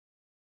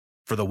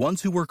For the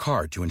ones who work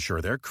hard to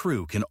ensure their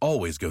crew can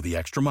always go the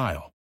extra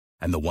mile,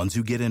 and the ones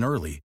who get in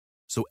early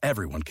so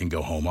everyone can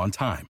go home on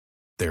time,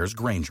 there's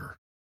Grainger,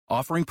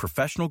 offering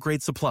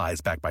professional-grade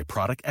supplies backed by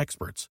product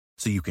experts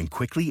so you can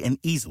quickly and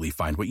easily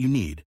find what you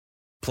need.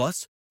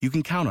 Plus, you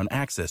can count on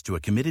access to a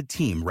committed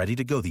team ready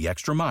to go the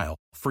extra mile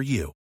for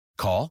you.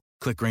 Call,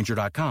 click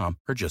Grainger.com,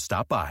 or just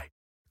stop by.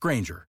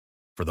 Grainger,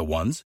 for the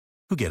ones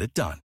who get it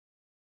done.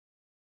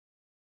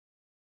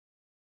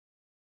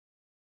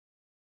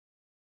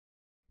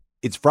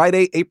 It's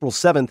Friday, April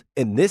 7th,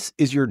 and this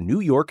is your New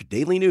York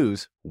Daily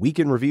News Week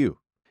in Review.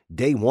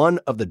 Day one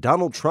of the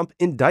Donald Trump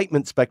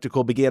indictment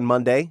spectacle began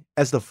Monday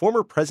as the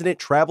former president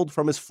traveled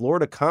from his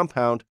Florida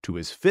compound to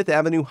his Fifth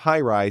Avenue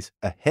high-rise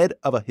ahead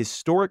of a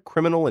historic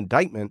criminal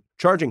indictment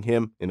charging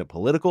him in a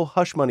political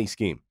hush money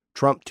scheme.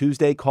 Trump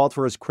Tuesday called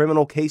for his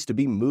criminal case to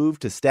be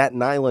moved to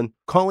Staten Island,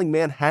 calling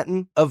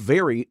Manhattan a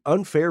very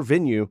unfair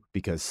venue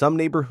because some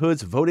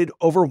neighborhoods voted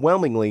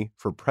overwhelmingly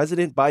for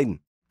President Biden.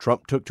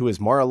 Trump took to his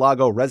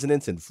Mar-a-Lago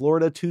residence in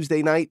Florida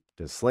Tuesday night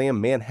to slam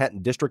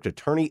Manhattan District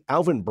Attorney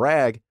Alvin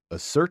Bragg,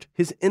 assert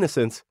his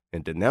innocence,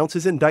 and denounce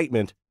his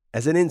indictment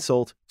as an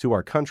insult to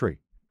our country.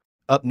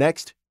 Up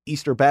next,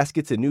 Easter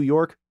baskets in New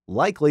York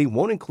likely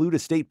won't include a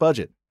state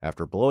budget.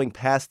 After blowing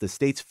past the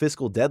state's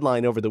fiscal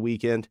deadline over the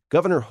weekend,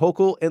 Governor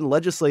Hochul and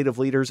legislative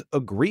leaders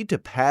agreed to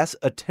pass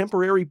a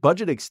temporary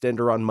budget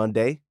extender on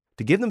Monday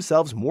to give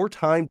themselves more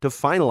time to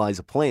finalize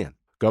a plan.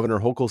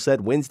 Governor Hochul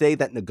said Wednesday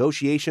that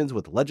negotiations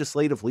with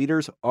legislative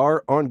leaders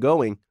are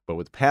ongoing, but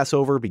with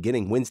Passover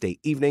beginning Wednesday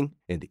evening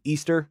and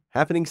Easter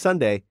happening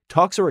Sunday,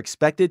 talks are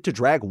expected to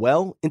drag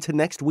well into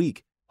next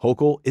week.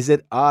 Hochul is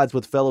at odds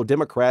with fellow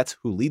Democrats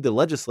who lead the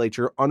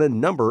legislature on a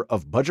number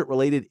of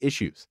budget-related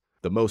issues,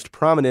 the most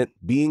prominent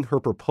being her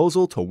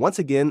proposal to once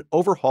again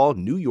overhaul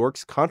New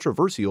York's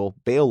controversial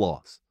bail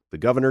laws. The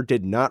governor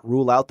did not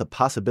rule out the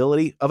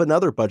possibility of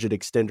another budget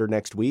extender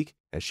next week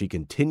as she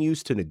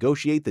continues to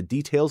negotiate the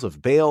details of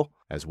bail,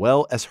 as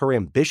well as her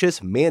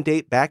ambitious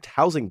mandate-backed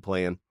housing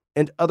plan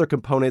and other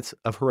components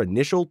of her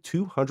initial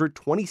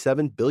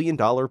 $227 billion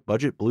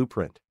budget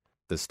blueprint.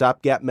 The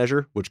stopgap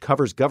measure, which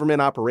covers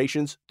government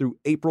operations through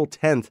April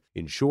 10th,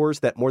 ensures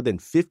that more than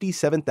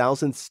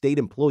 57,000 state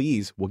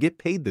employees will get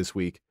paid this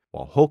week,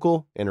 while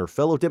Hochul and her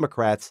fellow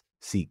Democrats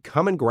seek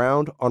common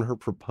ground on her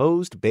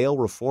proposed bail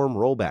reform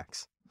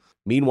rollbacks.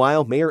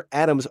 Meanwhile, Mayor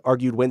Adams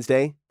argued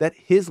Wednesday that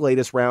his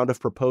latest round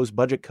of proposed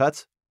budget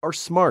cuts are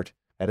smart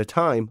at a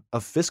time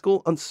of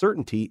fiscal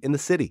uncertainty in the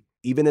city,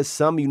 even as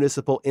some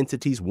municipal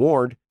entities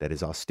warned that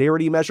his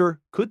austerity measure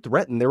could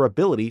threaten their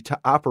ability to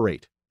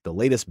operate. The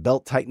latest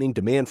belt-tightening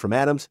demand from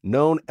Adams,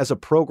 known as a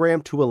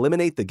Program to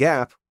Eliminate the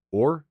Gap,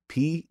 or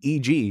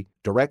PEG,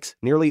 directs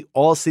nearly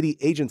all city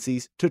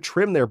agencies to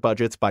trim their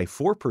budgets by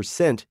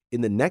 4%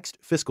 in the next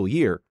fiscal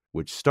year,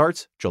 which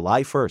starts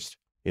July 1st.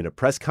 In a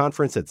press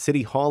conference at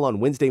City Hall on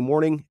Wednesday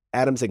morning,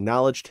 Adams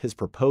acknowledged his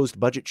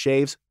proposed budget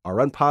shaves are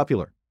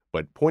unpopular,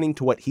 but pointing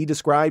to what he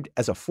described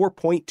as a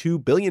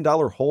 $4.2 billion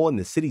hole in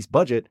the city's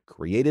budget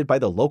created by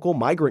the local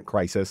migrant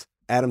crisis,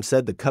 Adams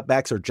said the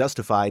cutbacks are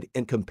justified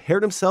and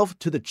compared himself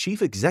to the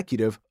chief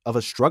executive of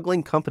a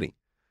struggling company.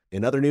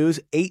 In other news,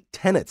 8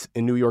 tenants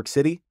in New York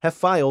City have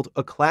filed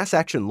a class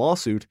action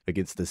lawsuit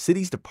against the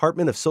city's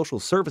Department of Social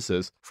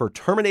Services for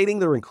terminating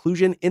their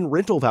inclusion in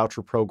rental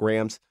voucher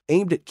programs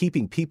aimed at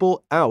keeping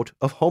people out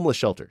of homeless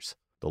shelters.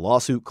 The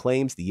lawsuit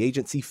claims the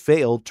agency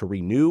failed to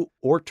renew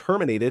or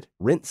terminated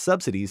rent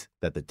subsidies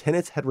that the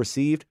tenants had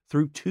received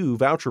through 2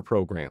 voucher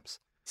programs: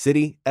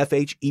 City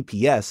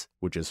FHEPS,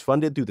 which is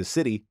funded through the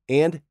city,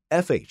 and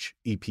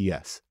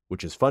FHEPS,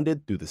 which is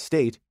funded through the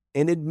state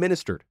and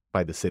administered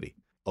by the city.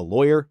 A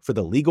lawyer for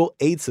the Legal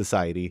Aid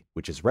Society,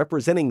 which is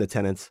representing the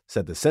tenants,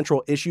 said the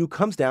central issue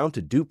comes down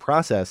to due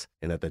process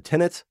and that the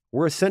tenants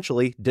were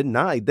essentially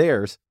denied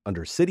theirs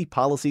under city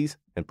policies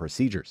and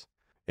procedures.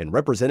 And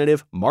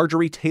Representative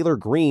Marjorie Taylor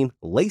Greene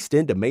laced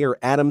into Mayor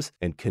Adams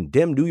and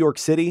condemned New York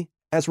City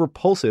as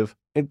repulsive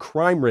and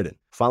crime-ridden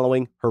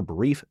following her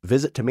brief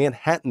visit to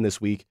Manhattan this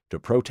week to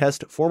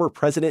protest former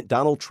President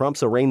Donald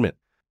Trump's arraignment.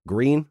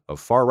 Greene, a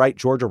far-right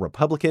Georgia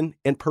Republican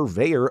and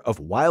purveyor of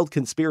wild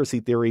conspiracy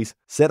theories,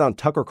 said on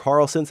Tucker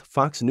Carlson's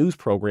Fox News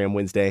program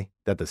Wednesday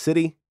that the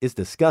city is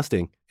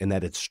disgusting and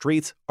that its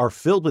streets are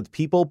filled with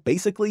people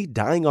basically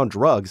dying on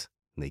drugs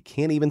and they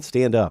can't even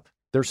stand up.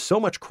 There's so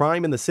much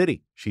crime in the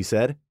city, she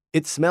said.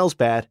 It smells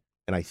bad,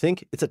 and I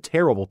think it's a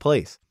terrible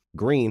place.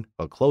 Greene,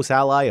 a close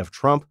ally of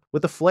Trump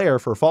with a flair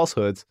for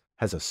falsehoods,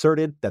 has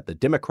asserted that the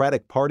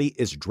Democratic Party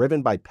is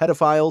driven by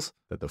pedophiles,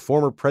 that the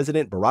former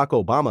President Barack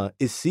Obama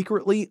is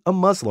secretly a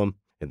Muslim,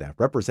 and that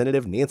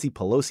Representative Nancy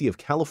Pelosi of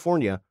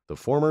California, the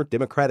former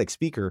Democratic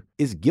Speaker,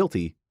 is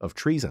guilty of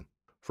treason.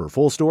 For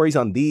full stories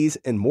on these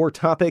and more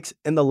topics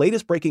and the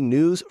latest breaking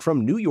news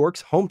from New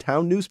York's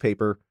hometown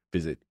newspaper,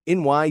 visit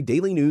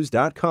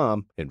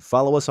nydailynews.com and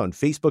follow us on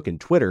Facebook and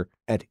Twitter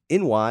at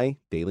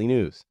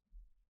NYDailyNews.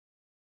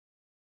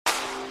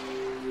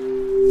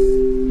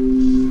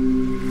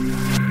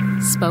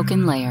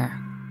 SpokenLayer.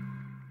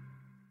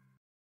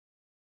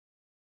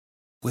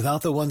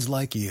 Without the ones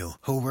like you,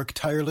 who work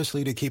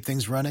tirelessly to keep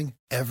things running,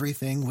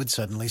 everything would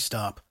suddenly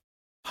stop.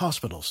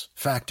 Hospitals,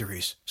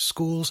 factories,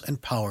 schools,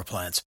 and power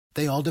plants,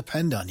 they all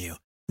depend on you.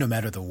 No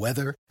matter the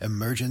weather,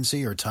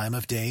 emergency, or time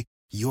of day,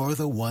 you're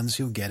the ones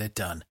who get it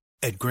done.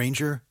 At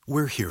Grainger,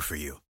 we're here for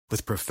you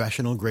with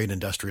professional-grade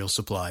industrial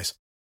supplies.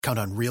 Count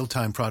on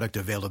real-time product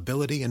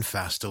availability and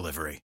fast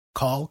delivery.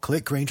 Call,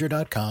 click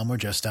Grainger.com, or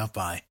just stop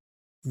by.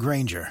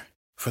 Grainger,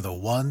 for the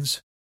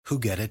ones who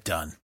get it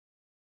done.